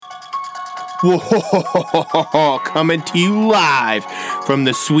Whoa, coming to you live from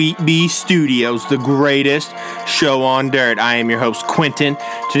the Sweet Bee Studios, the greatest show on dirt. I am your host, Quentin.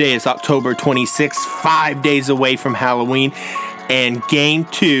 Today is October 26th, 5 days away from Halloween, and Game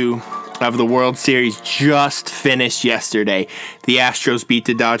 2 of the World Series just finished yesterday. The Astros beat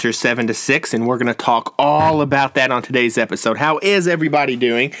the Dodgers 7-6, and we're going to talk all about that on today's episode. How is everybody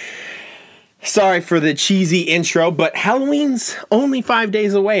doing? Sorry for the cheesy intro, but Halloween's only 5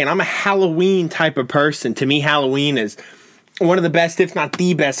 days away, and I'm a Halloween type of person. To me, Halloween is one of the best, if not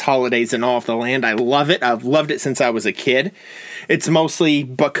the best, holidays in all of the land. I love it. I've loved it since I was a kid. It's mostly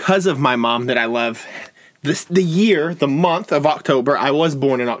because of my mom that I love the month of October. I was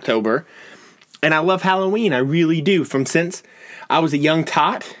born in October, and I love Halloween. I really do. From since I was a young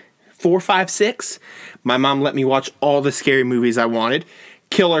tot, 4, 5, 6, my mom let me watch all the scary movies I wanted.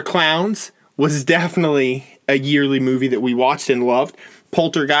 Killer Clowns was definitely a yearly movie that we watched and loved.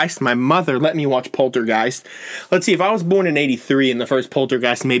 Poltergeist, my mother let me watch Poltergeist. Let's see, if I was born in 83 and the first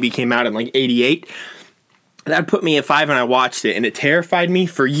Poltergeist maybe came out in like 88, that put me at 5 and I watched it, and it terrified me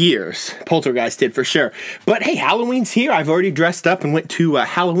for years. Poltergeist did for sure. But hey, Halloween's here. I've already dressed up and went to a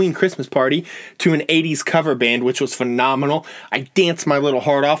Halloween Christmas party to an 80s cover band, which was phenomenal. I danced my little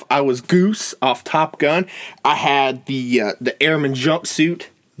heart off. I was Goose off Top Gun. I had the airman jumpsuit,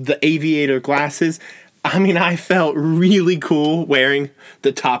 the aviator glasses. I mean, I felt really cool wearing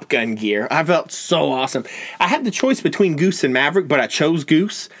the Top Gun gear. I felt so awesome. I had the choice between Goose and Maverick, but I chose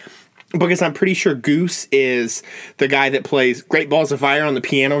Goose because I'm pretty sure Goose is the guy that plays Great Balls of Fire on the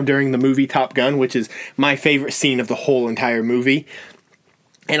piano during the movie Top Gun, which is my favorite scene of the whole entire movie.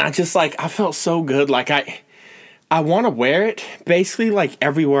 And I felt so good. Like, I want to wear it basically like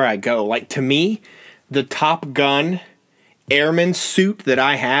everywhere I go. Like, to me, the Top Gun airman suit that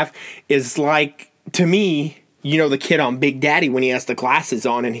I have is like, to me, you know, the kid on Big Daddy when he has the glasses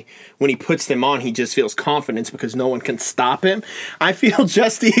on, and when he puts them on, he just feels confidence because no one can stop him. I feel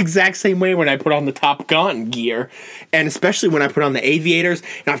just the exact same way when I put on the Top Gun gear, and especially when I put on the aviators,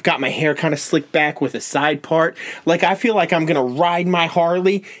 and I've got my hair kind of slicked back with a side part. Like, I feel like I'm going to ride my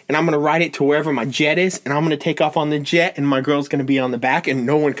Harley, and I'm going to ride it to wherever my jet is, and I'm going to take off on the jet, and my girl's going to be on the back, and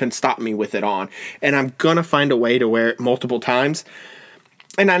no one can stop me with it on. And I'm going to find a way to wear it multiple times.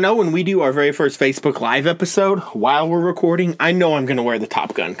 And I know when we do our very first Facebook Live episode, while we're recording, I know I'm going to wear the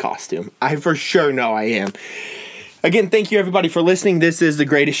Top Gun costume. I for sure know I am. Again, thank you everybody for listening. This is the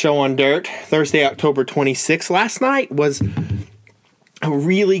greatest show on dirt, Thursday, October 26th. Last night was a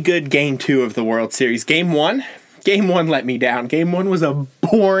really good Game 2 of the World Series. Game 1 let me down. Game 1 was a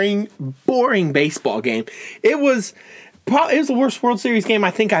boring baseball game. It was the worst World Series game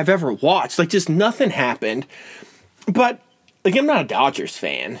I think I've ever watched. Like, just nothing happened. But like, I'm not a Dodgers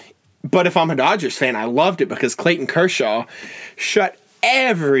fan, but if I'm a Dodgers fan, I loved it because Clayton Kershaw shut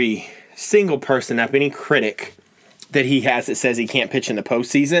every single person up, any critic that he has that says he can't pitch in the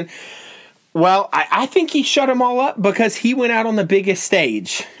postseason. Well, I think he shut them all up because he went out on the biggest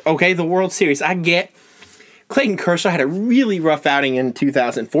stage, okay, the World Series. I get Clayton Kershaw had a really rough outing in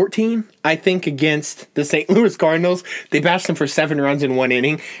 2014, I think, against the St. Louis Cardinals. They bashed him for 7 runs in 1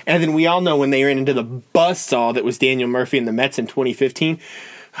 inning. And then we all know when they ran into the buzzsaw that was Daniel Murphy and the Mets in 2015,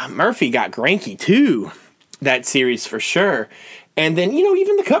 Murphy got Greinke too, that series for sure. And then, you know,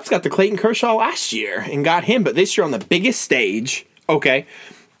 even the Cubs got the Clayton Kershaw last year and got him. But this year on the biggest stage, okay,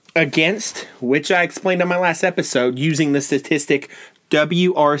 against, which I explained on my last episode, using the statistic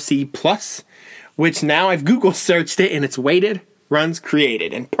WRC+, which now I've Google searched it, and it's weighted runs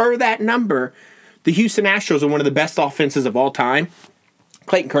created. And per that number, the Houston Astros are one of the best offenses of all time.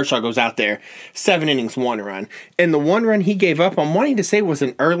 Clayton Kershaw goes out there, 7 innings, 1 run. And the 1 run he gave up, I'm wanting to say was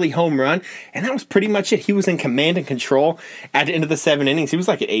an early home run, and that was pretty much it. He was in command and control at the end of the 7 innings. He was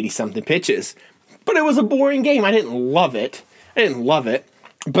like at 80-something pitches. But it was a boring game. I didn't love it.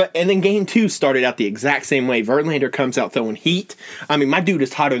 And then Game 2 started out the exact same way. Verlander comes out throwing heat. I mean, my dude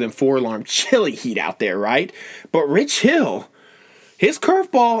is hotter than 4-alarm chili heat out there, right? But Rich Hill, his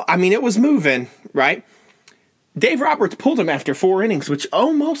curveball, I mean, it was moving, right? Dave Roberts pulled him after 4 innings, which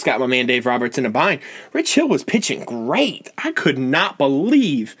almost got my man Dave Roberts in a bind. Rich Hill was pitching great. I could not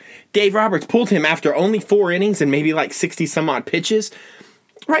believe Dave Roberts pulled him after only 4 innings and maybe like 60-some-odd pitches.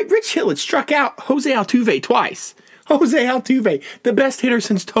 Right, Rich Hill had struck out Jose Altuve twice. Jose Altuve, the best hitter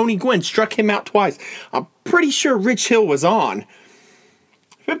since Tony Gwynn, struck him out twice. I'm pretty sure Rich Hill was on.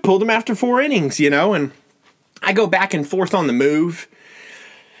 It pulled him after 4 innings, you know, and I go back and forth on the move.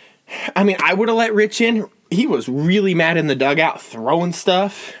 I mean, I would have let Rich in. He was really mad in the dugout throwing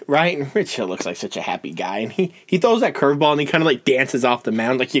stuff, right? And Rich Hill looks like such a happy guy. And he throws that curveball and he kind of like dances off the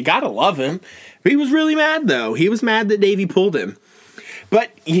mound. Like, you got to love him. But he was really mad, though. He was mad that Davey pulled him. But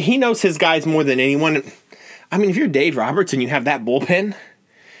he knows his guys more than anyone. I mean, if you're Dave Roberts and you have that bullpen,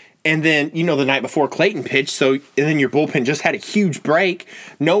 and then, the night before Clayton pitched, and then your bullpen just had a huge break,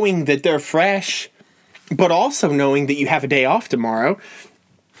 knowing that they're fresh, but also knowing that you have a day off tomorrow,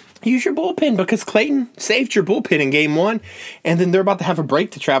 use your bullpen because Clayton saved your bullpen in game 1, and then they're about to have a break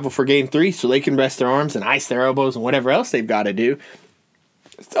to travel for game 3 so they can rest their arms and ice their elbows and whatever else they've got to do.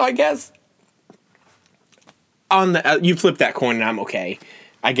 So I guess you flip that coin and I'm okay,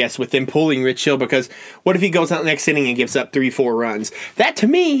 I guess, with them pulling Rich Hill, because what if he goes out the next inning and gives up 3-4 runs? That, to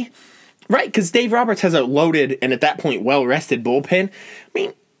me, right, because Dave Roberts has a loaded and at that point well-rested bullpen. I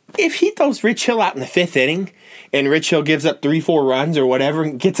mean, if he throws Rich Hill out in the 5th inning and Rich Hill gives up 3-4 runs or whatever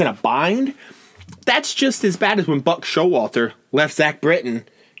and gets in a bind, that's just as bad as when Buck Showalter left Zach Britton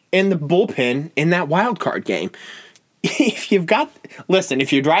in the bullpen in that wild card game. If you're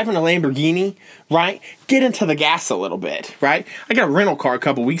driving a Lamborghini, right, get into the gas a little bit, right? I got a rental car a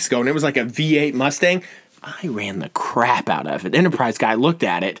couple weeks ago, and it was like a V8 Mustang. I ran the crap out of it. The Enterprise guy looked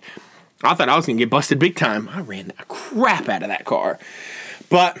at it. I thought I was going to get busted big time. I ran the crap out of that car.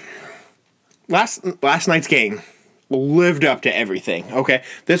 But last night's game lived up to everything, okay?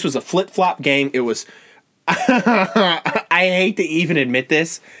 This was a flip-flop game. It was... I hate to even admit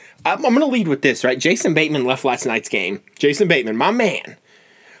this. I'm going to lead with this, right? Jason Bateman left last night's game. Jason Bateman, my man,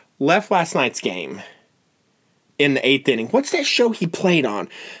 left last night's game in the 8th inning. What's that show he played on?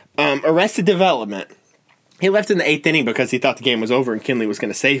 Arrested Development. He left in the 8th inning because he thought the game was over and Kinley was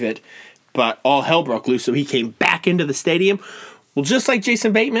going to save it. But all hell broke loose, so he came back into the stadium. Well, just like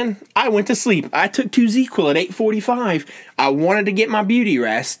Jason Bateman, I went to sleep. I took 2 ZzzQuil at 8:45. I wanted to get my beauty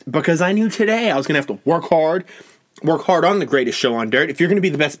rest because I knew today I was going to have to work hard on the greatest show on dirt. If you're going to be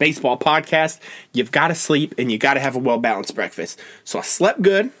the best baseball podcast, you've got to sleep and you got to have a well-balanced breakfast. So I slept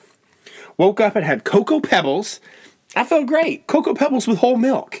good, woke up and had Cocoa Pebbles. I felt great. Cocoa Pebbles with whole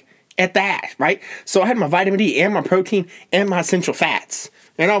milk at that, right? So I had my vitamin D and my protein and my essential fats.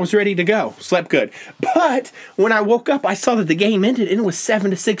 And I was ready to go. Slept good. But when I woke up, I saw that the game ended and it was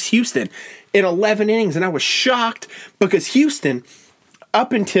 7-6 Houston in 11 innings. And I was shocked because Houston,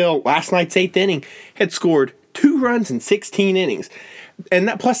 up until last night's 8th inning, had scored 2 runs in 16 innings. And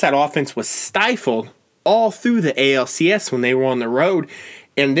that plus that offense was stifled all through the ALCS when they were on the road.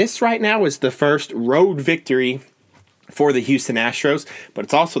 And this right now is the first road victory for the Houston Astros, but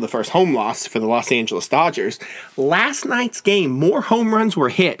it's also the first home loss for the Los Angeles Dodgers. Last night's game, more home runs were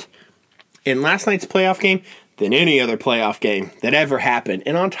hit in last night's playoff game than any other playoff game that ever happened.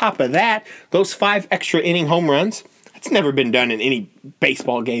 And on top of that, those 5 extra inning home runs, that's never been done in any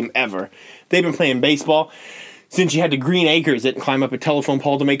baseball game ever. They've been playing baseball since you had to Green Acres it and climb up a telephone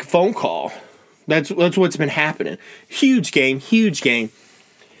pole to make a phone call. That's what's been happening. Huge game.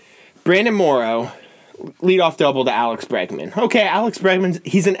 Brandon Morrow, leadoff double to Alex Bregman. Okay, Alex Bregman,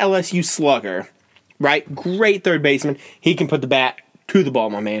 he's an LSU slugger, right? Great third baseman. He can put the bat to the ball,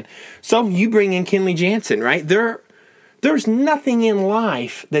 my man. So you bring in Kenley Jansen, right? There's nothing in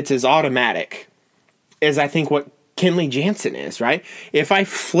life that's as automatic as I think what Kenley Jansen is, right? If I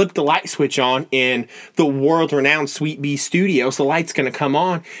flip the light switch on in the world-renowned Sweet Bee Studios, the light's going to come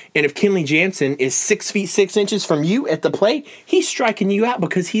on, and if Kenley Jansen is 6 feet 6 inches from you at the plate, he's striking you out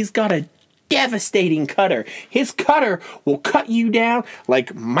because he's got a devastating cutter. His cutter will cut you down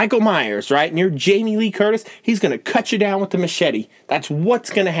like Michael Myers, right? Near Jamie Lee Curtis, he's going to cut you down with the machete. That's what's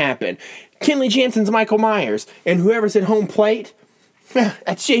going to happen. Kenley Jansen's Michael Myers, and whoever's at home plate,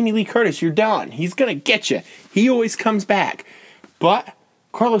 that's Jamie Lee Curtis. You're done. He's going to get you. He always comes back. But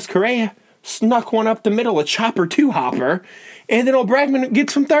Carlos Correa snuck one up the middle, a chopper 2-hopper, and then old Bregman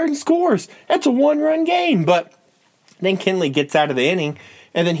gets from third and scores. That's a 1-run game. But then Kenley gets out of the inning,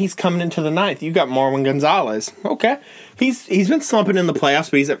 and then he's coming into the 9th. You got Marwin Gonzalez. Okay. He's been slumping in the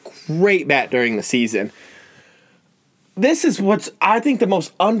playoffs, but he's a great bat during the season. This is what's, I think, the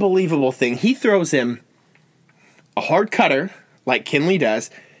most unbelievable thing. He throws him a hard cutter, like Kenley does.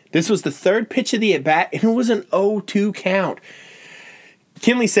 This was the 3rd pitch of the at-bat, and it was an 0-2 count.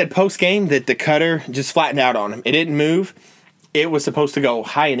 Kenley said post-game that the cutter just flattened out on him. It didn't move. It was supposed to go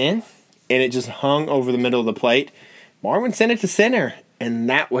high and in, and it just hung over the middle of the plate. Marwin sent it to center, and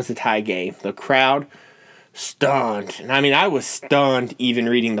that was a tie game. The crowd stunned. And I mean, I was stunned even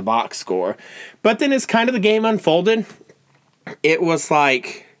reading the box score. But then as kind of the game unfolded, it was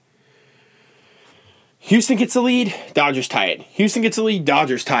like Houston gets the lead, Dodgers tie it. Houston gets the lead,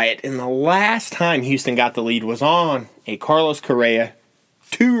 Dodgers tie it. And the last time Houston got the lead was on a Carlos Correa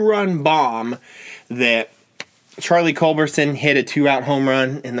 2-run bomb that Charlie Culberson hit a 2-out home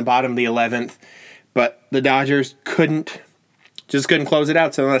run in the bottom of the 11th. But the Dodgers couldn't close it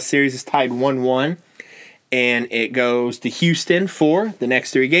out. So the series is tied 1-1. and it goes to Houston for the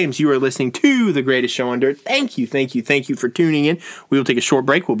next 3 games. You are listening to The Greatest Show on Dirt. Thank you for tuning in. We will take a short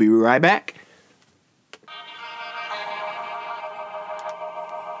break. We'll be right back.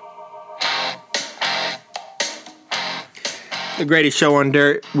 The Greatest Show on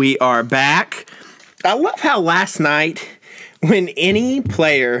Dirt. We are back. I love how last night, when any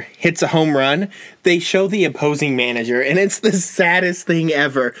player hits a home run, they show the opposing manager, and it's the saddest thing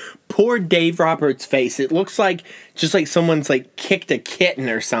ever. Poor Dave Roberts' face. It looks like just like someone's like kicked a kitten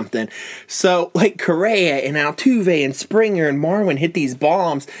or something. So like Correa and Altuve and Springer and Marwin hit these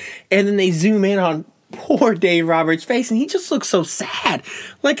bombs, and then they zoom in on poor Dave Roberts' face, and he just looks so sad.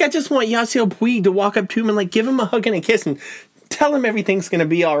 Like, I just want Yasiel Puig to walk up to him and like give him a hug and a kiss and tell him everything's going to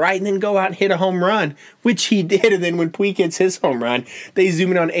be all right, and then go out and hit a home run, which he did. And then when Puig hits his home run, they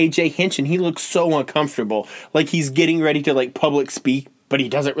zoom in on A.J. Hinch, and he looks so uncomfortable. Like he's getting ready to like public speak, but he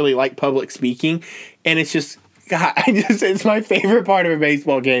doesn't really like public speaking. And it's just, God, it's my favorite part of a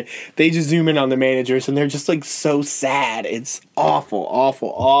baseball game. They just zoom in on the managers, and they're just like so sad. It's awful,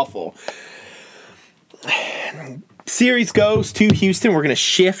 awful, awful. Series goes to Houston. We're going to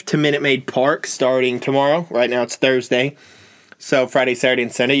shift to Minute Maid Park starting tomorrow. Right now it's Thursday. So Friday, Saturday,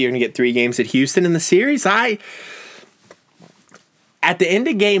 and Sunday, you're going to get 3 games at Houston in the series. At the end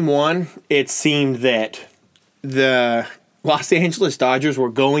of game 1, it seemed that the Los Angeles Dodgers were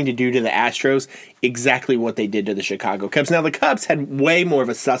going to do to the Astros exactly what they did to the Chicago Cubs. Now, the Cubs had way more of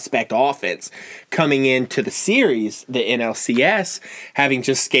a suspect offense coming into the series, the NLCS, having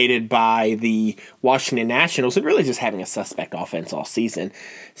just skated by the Washington Nationals and really just having a suspect offense all season.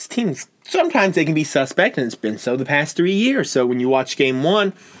 This team's, sometimes they can be suspect, and it's been so the past 3 years. So when you watch game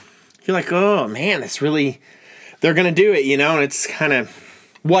 1, you're like, oh, man, it's really, they're going to do it, and it's kind of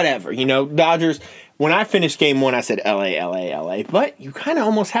whatever. Dodgers, when I finished game 1, I said LA. But you kind of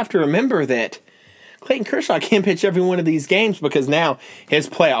almost have to remember that Clayton Kershaw can't pitch every one of these games because now his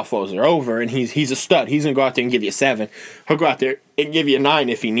playoff woes are over, and he's a stud. He's going to go out there and give you 7. He'll go out there and give you 9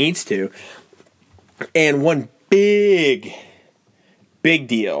 if he needs to. And one big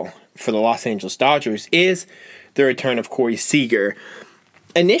deal for the Los Angeles Dodgers is the return of Corey Seager.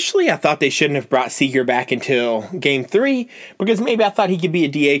 Initially, I thought they shouldn't have brought Seager back until Game 3 because maybe I thought he could be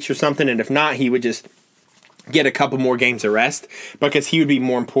a DH or something, and if not, he would just get a couple more games of rest because he would be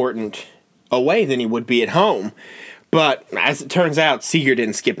more important away than he would be at home. But as it turns out, Seager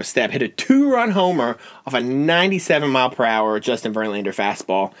didn't skip a step. Hit a 2-run homer off a 97-mile-per-hour Justin Verlander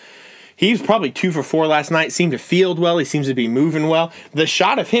fastball. He was probably 2 for 4 last night. Seemed to field well. He seems to be moving well. The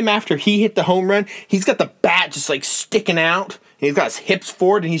shot of him after he hit the home run, he's got the bat just like sticking out. He's got his hips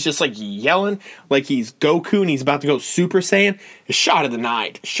forward, and he's just like yelling like he's Goku and he's about to go Super Saiyan. A shot of the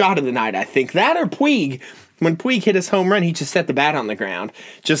night. I think that or Puig. When Puig hit his home run, he just set the bat on the ground.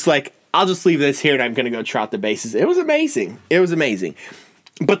 Just like, I'll just leave this here and I'm going to go trot the bases. It was amazing.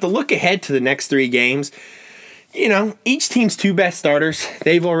 But the look ahead to the next 3 games, each team's 2 best starters,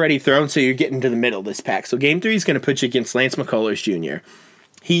 they've already thrown, so you're getting to the middle of this pack. So Game 3 is going to put you against Lance McCullers Jr.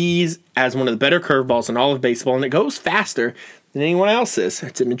 He's as one of the better curveballs in all of baseball, and it goes faster than anyone else's.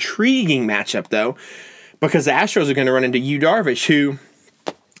 It's an intriguing matchup, though, because the Astros are going to run into Yu Darvish, who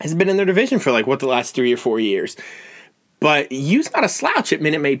has been in their division for the last 3 or 4 years. But Yu's not a slouch at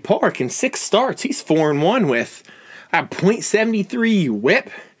Minute Maid Park. In 6 starts, he's 4-1 with a .73 whip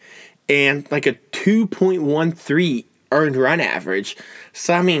and like a 2.13 earned run average.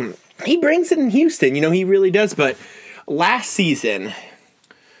 So, I mean, he brings it in Houston. He really does. But last season,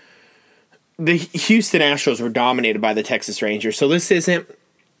 the Houston Astros were dominated by the Texas Rangers. So this is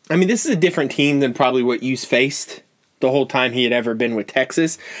a different team than probably what Yu's faced the whole time he had ever been with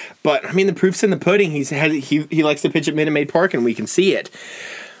Texas. But, the proof's in the pudding. He likes to pitch at Minute Maid Park, and we can see it.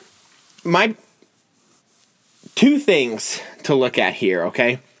 My 2 things to look at here,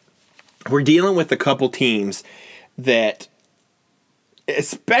 okay? We're dealing with a couple teams that,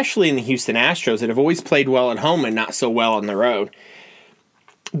 especially in the Houston Astros, that have always played well at home and not so well on the road.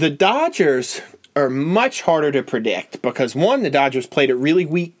 The Dodgers are much harder to predict because, one, the Dodgers played a really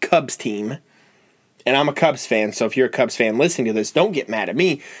weak Cubs team, and I'm a Cubs fan, so if you're a Cubs fan listening to this, don't get mad at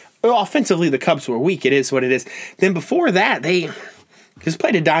me. Offensively, the Cubs were weak. It is what it is. Then before that, they just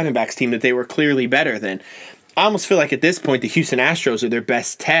played a Diamondbacks team that they were clearly better than. I almost feel like at this point, the Houston Astros are their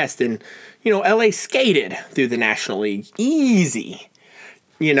best test, and, LA skated through the National League easy.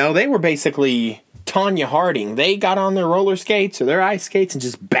 They were basically Tanya Harding. They got on their roller skates or their ice skates and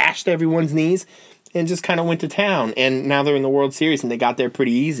just bashed everyone's knees and just kind of went to town. And now they're in the World Series, and they got there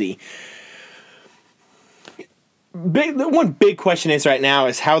pretty easy. One big question is right now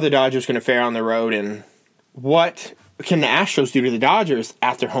is how the Dodgers going to fare on the road, and what can the Astros do to the Dodgers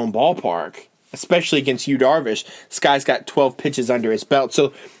at their home ballpark? especially against Yu Darvish. This guy's got 12 pitches under his belt.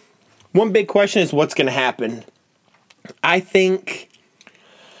 So one big question is what's going to happen. I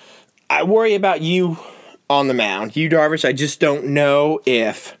worry about Yu on the mound. Yu Darvish, I just don't know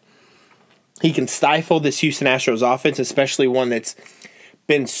if he can stifle this Houston Astros offense, especially one that's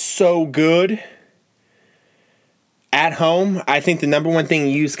been so good at home. I think the number one thing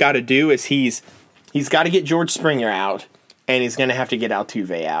Yu's got to do is he's got to get George Springer out, and he's going to have to get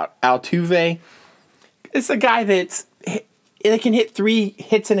Altuve out. Altuve is a guy that can hit 3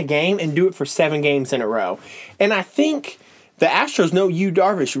 hits in a game and do it for 7 games in a row. And I think the Astros know Yu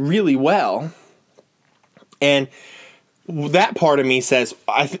Darvish really well, and that part of me says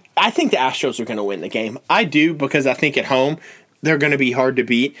I think the Astros are going to win the game. I do, because I think at home they're going to be hard to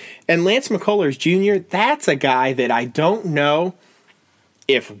beat. And Lance McCullers Jr., that's a guy that I don't know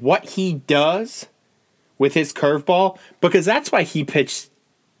if what he does with his curveball, because that's why he pitched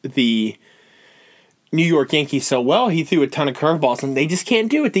the New York Yankees so well. He threw a ton of curveballs, and they just can't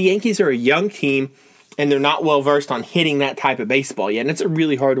do it. The Yankees are a young team, and they're not well-versed on hitting that type of baseball yet, and it's a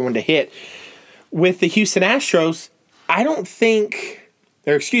really hard one to hit. With the Houston Astros,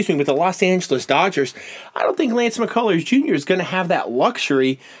 with the Los Angeles Dodgers, I don't think Lance McCullers Jr. is going to have that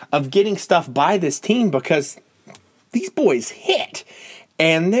luxury of getting stuff by this team, because these boys hit.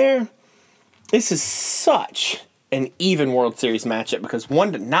 And this is such an even World Series matchup, because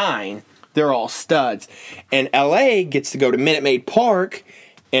 1-9, they're all studs. And LA gets to go to Minute Maid Park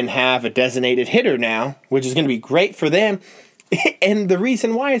and have a designated hitter now, which is going to be great for them. And the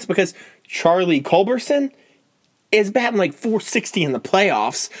reason why is because Charlie Culberson is batting like .460 in the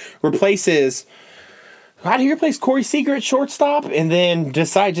playoffs, replaces Corey Seager at shortstop, and then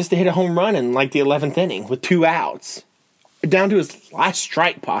decide just to hit a home run in like the 11th inning with 2 outs, down to his last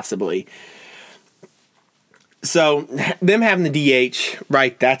strike possibly. So them having the DH,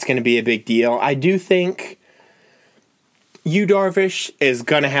 right, that's going to be a big deal. I do think Yu Darvish is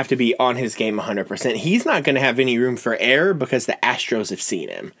going to have to be on his game 100%. He's not going to have any room for error because the Astros have seen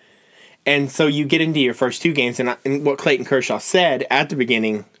him. And so you get into your first 2 games, and what Clayton Kershaw said at the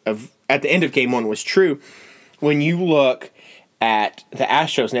end of game 1 was true. When you look at the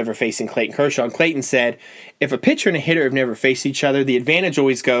Astros never facing Clayton Kershaw, and Clayton said, if a pitcher and a hitter have never faced each other, the advantage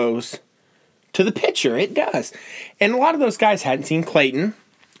always goes to the pitcher. It does. And a lot of those guys hadn't seen Clayton,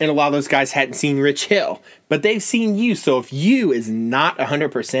 and a lot of those guys hadn't seen Rich Hill, but they've seen Yu. So if Yu is not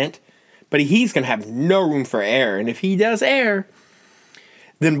 100%, but he's going to have no room for error, and if he does error,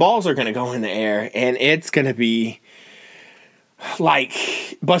 then balls are going to go in the air, and it's going to be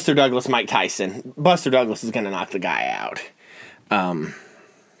like Buster Douglas, Mike Tyson. Buster Douglas is going to knock the guy out.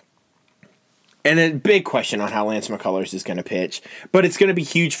 And a big question on how Lance McCullers is going to pitch. But it's going to be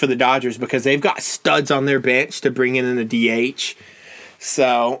huge for the Dodgers because they've got studs on their bench to bring in the DH.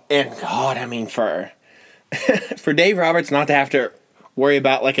 So, and God, I mean, for Dave Roberts not to have to worry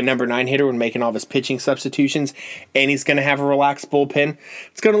about like a number 9 hitter when making all of his pitching substitutions, and he's going to have a relaxed bullpen,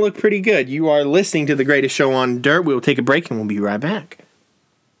 it's going to look pretty good. You are listening to The Greatest Show on Dirt. We will take a break, and we'll be right back.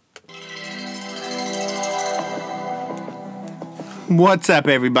 What's up,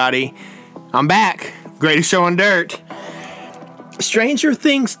 everybody? I'm back. Greatest Show on Dirt. Stranger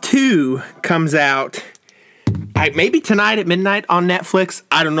Things 2 comes out maybe tonight at midnight on Netflix.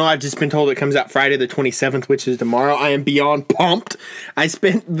 I don't know. I've just been told it comes out Friday the 27th, which is tomorrow. I am beyond pumped. I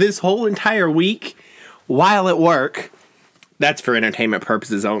spent this whole entire week while at work. That's for entertainment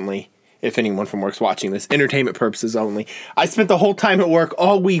purposes only. If anyone from work's watching this, entertainment purposes only. I spent the whole time at work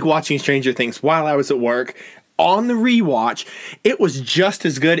all week watching Stranger Things while I was at work on the rewatch. It was just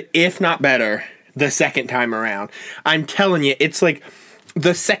as good, if not better, the second time around. I'm telling you, it's like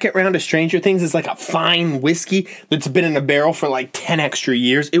the second round of Stranger Things is like a fine whiskey that's been in a barrel for like 10 extra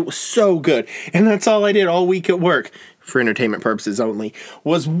years. It was so good. And that's all I did all week at work, for entertainment purposes only,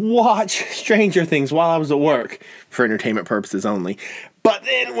 was watch Stranger Things while I was at work, for entertainment purposes only. But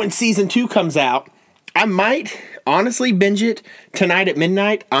then when season 2 comes out, I might honestly binge it tonight at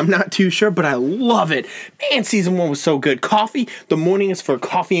midnight. I'm not too sure, but I love it. Man, season 1 was so good. Coffee, the morning is for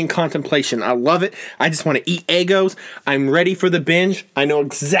coffee and contemplation. I love it. I just want to eat Eggos. I'm ready for the binge. I know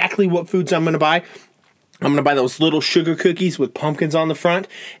exactly what foods I'm going to buy. I'm going to buy those little sugar cookies with pumpkins on the front,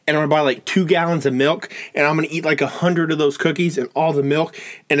 and I'm going to buy like 2 gallons of milk, and I'm going to eat like 100 of those cookies and all the milk,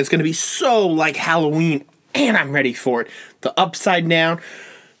 and it's going to be so like Halloween, and I'm ready for it. The Upside Down.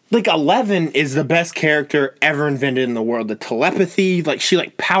 Like, 11 is the best character ever invented in the world. The telepathy, like, she,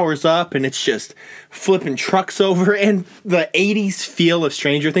 like, powers up, and it's just flipping trucks over. And the 80s feel of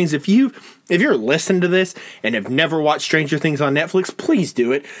Stranger Things. If you're listening to this and have never watched Stranger Things on Netflix, please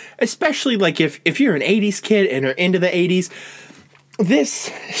do it. Especially, like, if you're an 80s kid and are into the 80s,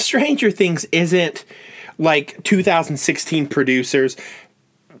 this Stranger Things isn't like 2016 producers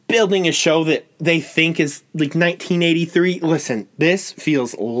building a show that they think is like 1983. Listen, this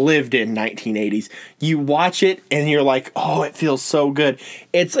feels lived in 1980s. You watch it and you're like, oh, it feels so good.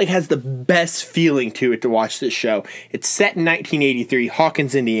 It's like has the best feeling to it to watch this show. It's set in 1983,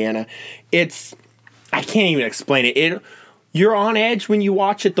 Hawkins, Indiana. I can't even explain it. You're on edge when you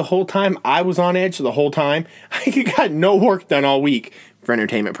watch it the whole time. I was on edge the whole time. I got no work done all week for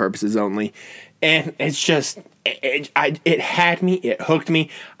entertainment purposes only. And it's just, it had me, it hooked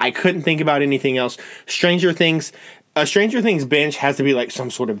me. I couldn't think about anything else. Stranger Things binge has to be like some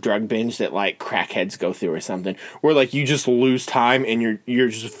sort of drug binge that like crackheads go through or something, where like you just lose time and you're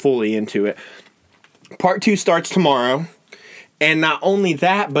just fully into it. Part 2 starts tomorrow. And not only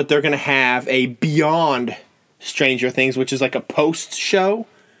that, but they're going to have a Beyond Stranger Things, which is like a post show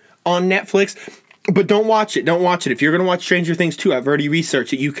on Netflix. But don't watch it. Don't watch it. If you're going to watch Stranger Things 2, I've already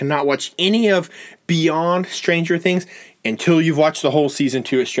researched it. You cannot watch any of Beyond Stranger Things until you've watched the whole season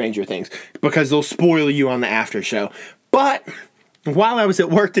 2 of Stranger Things, because they'll spoil you on the after show. But while I was at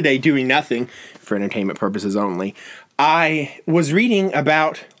work today doing nothing, for entertainment purposes only, I was reading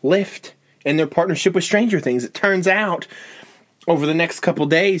about Lyft and their partnership with Stranger Things. It turns out over the next couple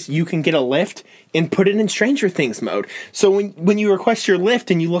days, you can get a Lyft and put it in Stranger Things mode. So when you request your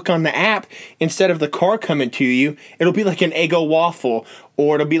Lyft and you look on the app, instead of the car coming to you, it'll be like an Eggo waffle,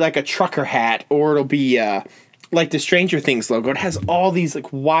 or it'll be like a trucker hat, or it'll be like the Stranger Things logo. It has all these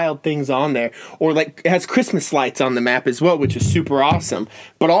like wild things on there, or like it has Christmas lights on the map as well, which is super awesome.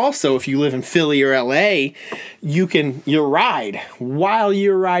 But also, if you live in Philly or LA, your ride while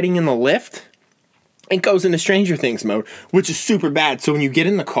you're riding in the Lyft, it goes into Stranger Things mode, which is super bad. So when you get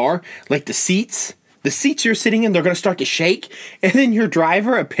in the car, like the seats you're sitting in, they're going to start to shake. And then your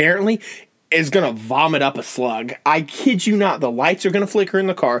driver apparently is going to vomit up a slug. I kid you not. The lights are going to flicker in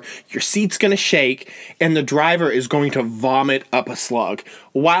the car. Your seat's going to shake. And the driver is going to vomit up a slug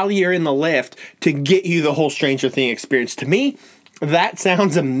while you're in the Lyft to get you the whole Stranger Things experience. To me, that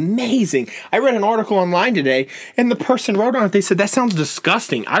sounds amazing. I read an article online today, and the person wrote on it, they said, that sounds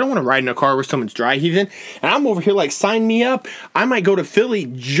disgusting. I don't want to ride in a car where someone's dry heaving. And I'm over here like, sign me up. I might go to Philly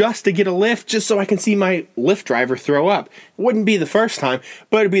just to get a Lyft, just so I can see my Lyft driver throw up. It wouldn't be the first time,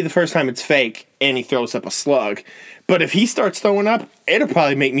 but it'd be the first time it's fake and he throws up a slug. But if he starts throwing up, it'll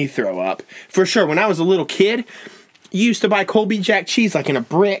probably make me throw up. For sure, when I was a little kid, you used to buy Colby Jack cheese like in a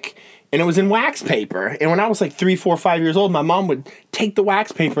brick, and it was in wax paper. And when I was like 3, 4, 5 years old, my mom would take the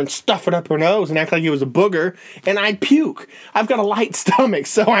wax paper and stuff it up her nose and act like it was a booger, and I'd puke. I've got a light stomach,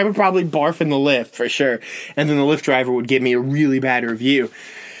 so I would probably barf in the Lyft for sure. And then the Lyft driver would give me a really bad review.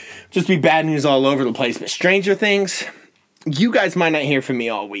 Just be bad news all over the place. But Stranger Things, you guys might not hear from me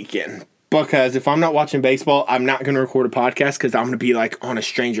all weekend, because if I'm not watching baseball, I'm not going to record a podcast, because I'm going to be like on a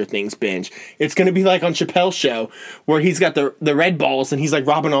Stranger Things binge. It's going to be like on Chappelle's show, where he's got the red balls and he's like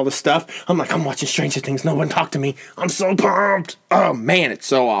robbing all the stuff. I'm like, I'm watching Stranger Things. No one talk to me. I'm so pumped. Oh man, it's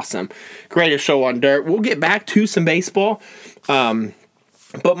so awesome. Greatest show on dirt. We'll get back to some baseball.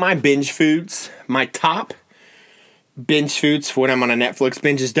 But my binge foods, my top binge foods for when I'm on a Netflix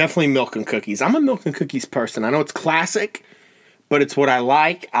binge is definitely milk and cookies. I'm a milk and cookies person. I know it's classic, but it's what I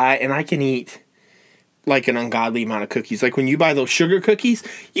like. I can eat like an ungodly amount of cookies. Like when you buy those sugar cookies,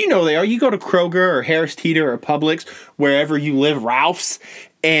 you know they are. You go to Kroger or Harris Teeter or Publix, wherever you live, Ralph's,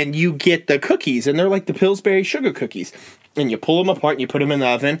 and you get the cookies, and they're like the Pillsbury sugar cookies. And you pull them apart and you put them in the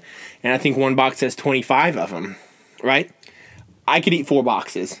oven, and I think one box has 25 of them, right? I could eat 4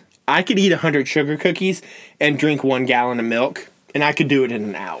 boxes. I could eat 100 sugar cookies and drink 1 gallon of milk, and I could do it in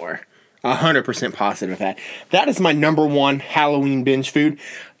an hour. 100% positive of that. That is my number one Halloween binge food.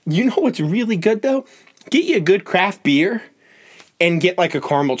 You know what's really good, though? Get you a good craft beer and get like a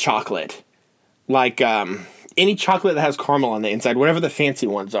caramel chocolate. Like any chocolate that has caramel on the inside, whatever the fancy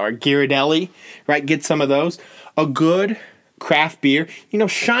ones are. Ghirardelli, right? Get some of those. A good craft beer. You know,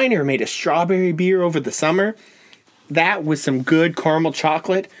 Shiner made a strawberry beer over the summer. That with some good caramel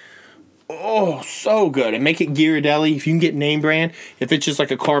chocolate. Oh, so good. And make it Ghirardelli. If you can get name brand, if it's just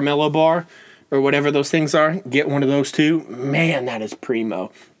like a Carmelo bar or whatever those things are, get one of those too. Man, that is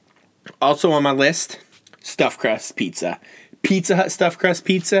primo. Also on my list, stuffed crust pizza. Pizza Hut stuffed crust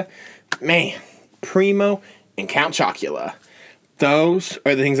pizza. Man, primo. And Count Chocula. Those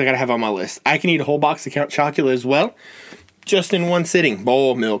are the things I gotta have on my list. I can eat a whole box of Count Chocula as well, just in one sitting.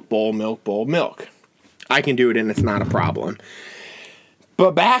 Bowl, milk, bowl, milk, bowl, milk. I can do it and it's not a problem.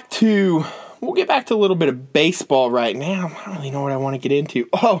 But we'll get back to a little bit of baseball right now. I don't really know what I want to get into.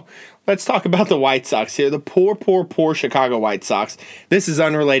 Oh, let's talk about the White Sox here. The poor Chicago White Sox. This is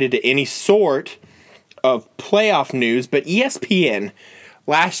unrelated to any sort of playoff news, but ESPN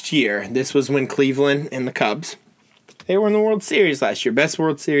last year, this was when Cleveland and the Cubs, they were in the World Series last year, best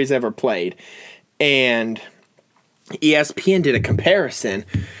World Series ever played. And ESPN did a comparison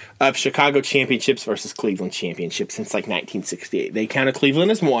of Chicago championships versus Cleveland championships since like 1968. They counted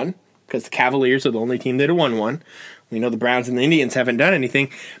Cleveland as one because the Cavaliers are the only team that have won one. We know the Browns and the Indians haven't done anything.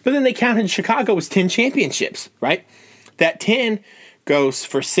 But then they counted Chicago as 10 championships, right? That 10 goes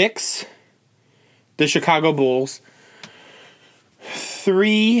for 6, the Chicago Bulls,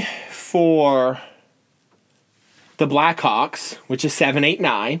 3 for the Blackhawks, which is 7, 8,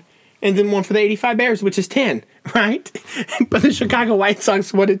 9, and then 1 for the 85 Bears, which is 10, right? But the Chicago White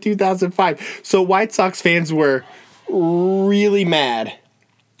Sox won in 2005. So White Sox fans were really mad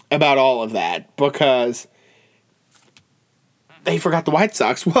about all of that because they forgot the White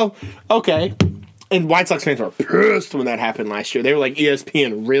Sox. Well, okay. And White Sox fans were pissed when that happened last year. They were like,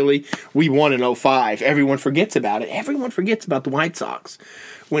 ESPN, really? We won in 2005. Everyone forgets about it. Everyone forgets about the White Sox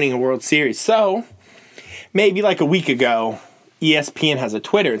winning a World Series. So, maybe like a week ago, ESPN has a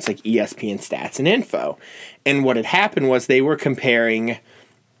Twitter. It's like ESPN Stats and Info. And what had happened was they were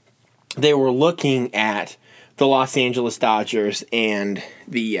looking at the Los Angeles Dodgers and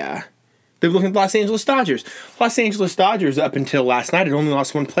they were looking at the Los Angeles Dodgers. Los Angeles Dodgers, up until last night, had only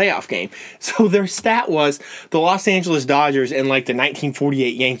lost one playoff game. So their stat was the Los Angeles Dodgers and like the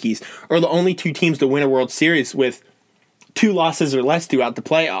 1948 Yankees are the only two teams to win a World Series with 2 losses or less throughout the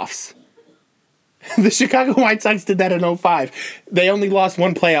playoffs. The Chicago White Sox did that in 2005. They only lost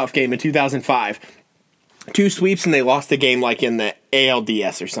one playoff game in 2005. 2 sweeps, and they lost a game like in the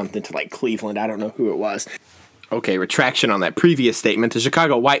ALDS or something to like Cleveland. I don't know who it was. Okay, retraction on that previous statement. The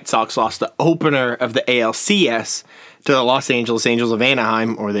Chicago White Sox lost the opener of the ALCS to the Los Angeles Angels of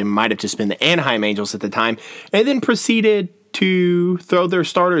Anaheim, or they might have just been the Anaheim Angels at the time, and then proceeded to throw their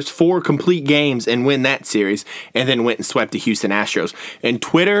starters 4 complete games and win that series, and then went and swept the Houston Astros. And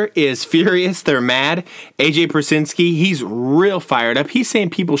Twitter is furious. They're mad. AJ Persinski, he's real fired up. He's saying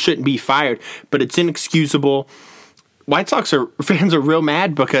people shouldn't be fired, but it's inexcusable. White Sox fans are real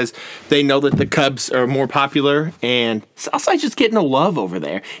mad because they know that the Cubs are more popular, and Southside's just getting no love over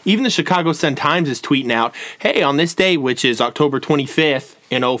there. Even the Chicago Sun-Times is tweeting out, hey, on this day, which is October 25th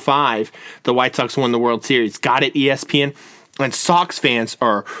in 2005, the White Sox won the World Series. Got it, ESPN? And Sox fans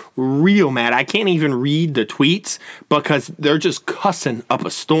are real mad. I can't even read the tweets because they're just cussing up a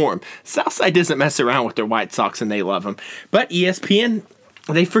storm. Southside doesn't mess around with their White Sox, and they love them. But ESPN,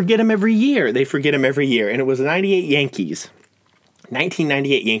 they forget him every year. And it was the 98 Yankees.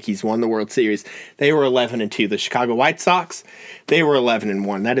 1998 Yankees won the World Series. They were 11-2. The Chicago White Sox, they were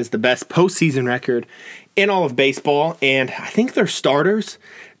 11-1. That is the best postseason record in all of baseball. And I think their starters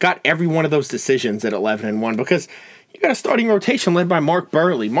got every one of those decisions at 11-1 because you got a starting rotation led by Mark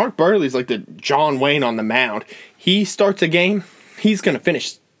Burley. Mark Burley's like the John Wayne on the mound. He starts a game, he's going to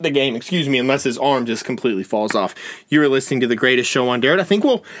finish the game, unless his arm just completely falls off. You're listening to the greatest show on dirt. I think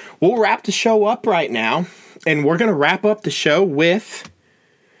we'll wrap the show up right now, and we're going to wrap up the show with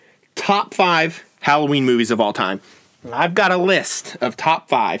top 5 Halloween movies of all time. I've got a list of top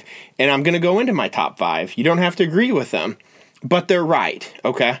 5, and I'm going to go into my top 5. You don't have to agree with them, but they're right,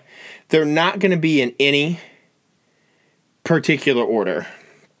 okay? They're not going to be in any particular order.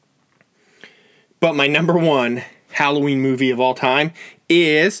 But my number 1 Halloween movie of all time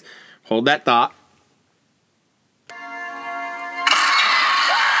is, hold that thought, Kick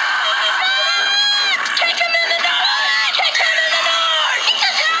him in the nuts! Kick him in the nuts! Kick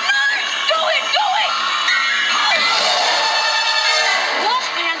him in the nuts! Do it!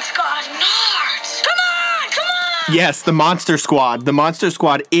 Wolfman's got nards! Come on! Yes, The Monster Squad. The Monster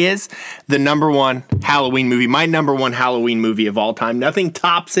Squad is the number 1 Halloween movie. My number 1 Halloween movie of all time. Nothing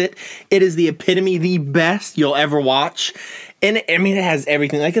tops it. It is the epitome, the best you'll ever watch. And it has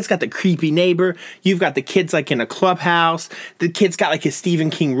everything. Like, it's got the creepy neighbor. You've got the kids, like, in a clubhouse. The kid's got, like, his Stephen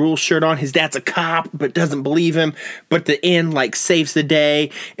King Rule shirt on. His dad's a cop, but doesn't believe him. But the end, like, saves the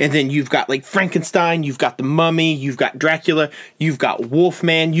day. And then you've got, like, Frankenstein. You've got the Mummy. You've got Dracula. You've got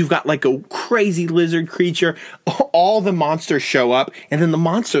Wolfman. You've got, like, a crazy lizard creature. All the monsters show up. And then the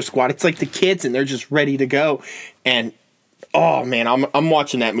Monster Squad, it's like the kids, and they're just ready to go. And, oh, man, I'm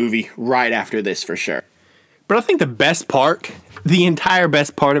watching that movie right after this for sure. But I think the entire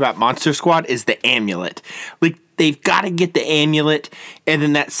best part about Monster Squad is the amulet. Like, they've got to get the amulet, and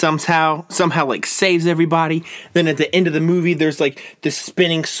then that somehow like saves everybody. Then at the end of the movie, there's like this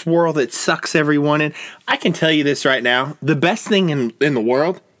spinning swirl that sucks everyone in. I can tell you this right now. The best thing in the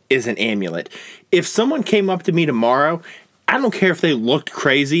world is an amulet. If someone came up to me tomorrow, I don't care if they looked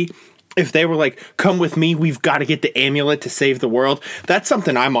crazy, if they were like, come with me, we've got to get the amulet to save the world, that's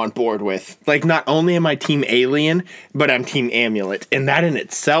something I'm on board with. Like, not only am I Team Alien, but I'm Team Amulet. And that in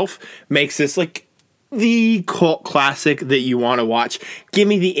itself makes this, like, the cult classic that you want to watch. Give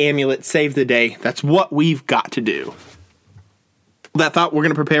me the amulet, save the day. That's what we've got to do. That thought, we're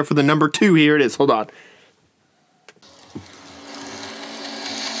going to prepare for the number 2. Here it is. Hold on.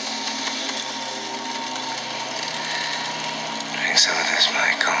 Drink some of this,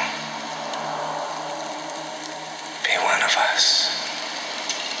 Michael. Be one of us.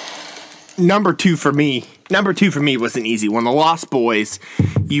 Number two for me was an easy one. The Lost Boys.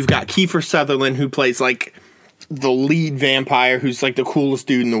 You've got Kiefer Sutherland, who plays like the lead vampire, who's like the coolest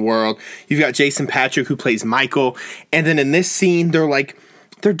dude in the world. You've got Jason Patric, who plays Michael. And then in this scene, they're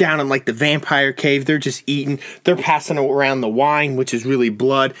down in like the vampire cave. They're just eating. They're passing around the wine, which is really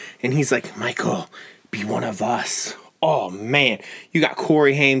blood. And he's like, Michael, be one of us. Oh, man. You got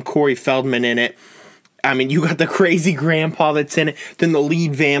Corey Feldman in it. I mean, you got the crazy grandpa that's in it. Then the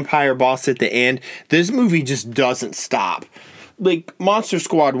lead vampire boss at the end. This movie just doesn't stop. Like, Monster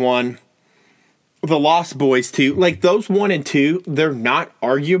Squad 1, The Lost Boys 2, like, those 1 and 2, they're not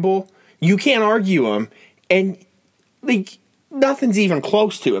arguable. You can't argue them. And, like, nothing's even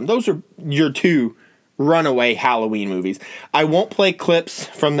close to them. Those are your 2 runaway Halloween movies. I won't play clips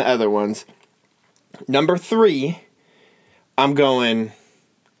from the other ones. Number 3, I'm going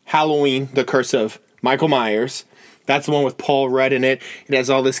Halloween, The Curse of Michael Myers. That's the one with Paul Rudd in it. It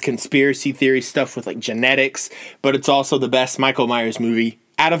has all this conspiracy theory stuff with like genetics, but it's also the best Michael Myers movie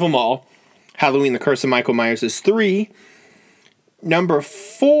out of them all. Halloween, The Curse of Michael Myers is 3. Number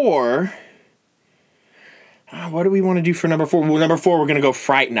 4. What do we want to do for number 4? Well, number 4, we're going to go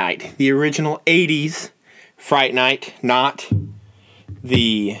Fright Night. The original 80s Fright Night, not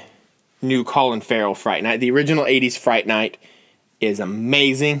the new Colin Farrell Fright Night. The original 80s Fright Night is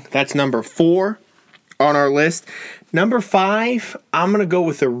amazing. That's number 4 on our list. Number 5, I'm going to go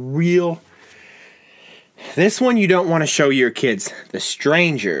with this one you don't want to show your kids. The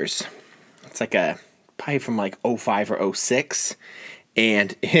Strangers. It's like probably from like 05 or 06.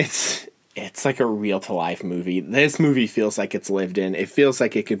 And it's like a real-to-life movie. This movie feels like it's lived in. It feels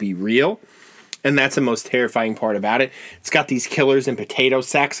like it could be real. And that's the most terrifying part about it. It's got these killers in potato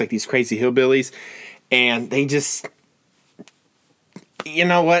sacks, like these crazy hillbillies. And they just... You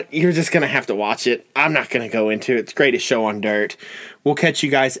know what? You're just going to have to watch it. I'm not going to go into it. It's the greatest show on dirt. We'll catch you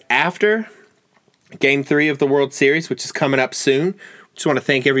guys after Game 3 of the World Series, which is coming up soon. Just want to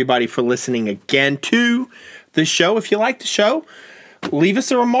thank everybody for listening again to the show. If you like the show, leave us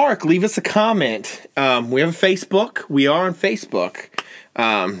a remark. Leave us a comment. We have a Facebook. We are on Facebook.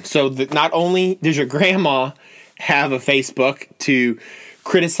 So that not only does your grandma have a Facebook to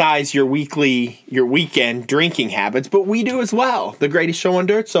criticize your weekend drinking habits, but we do as well. The greatest show on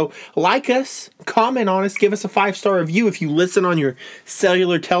dirt. So like us, comment on us, give us a 5-star review if you listen on your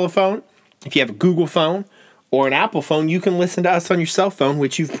cellular telephone. If you have a Google phone or an Apple phone, you can listen to us on your cell phone,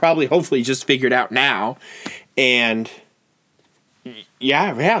 which you've probably hopefully just figured out now. And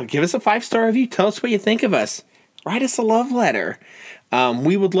yeah, give us a 5-star review. Tell us what you think of us. Write us a love letter.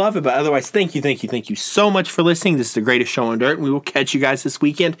 We would love it, but otherwise, thank you so much for listening. This is the greatest show on dirt. We will catch you guys this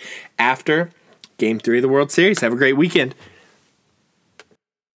weekend after Game 3 of the World Series. Have a great weekend.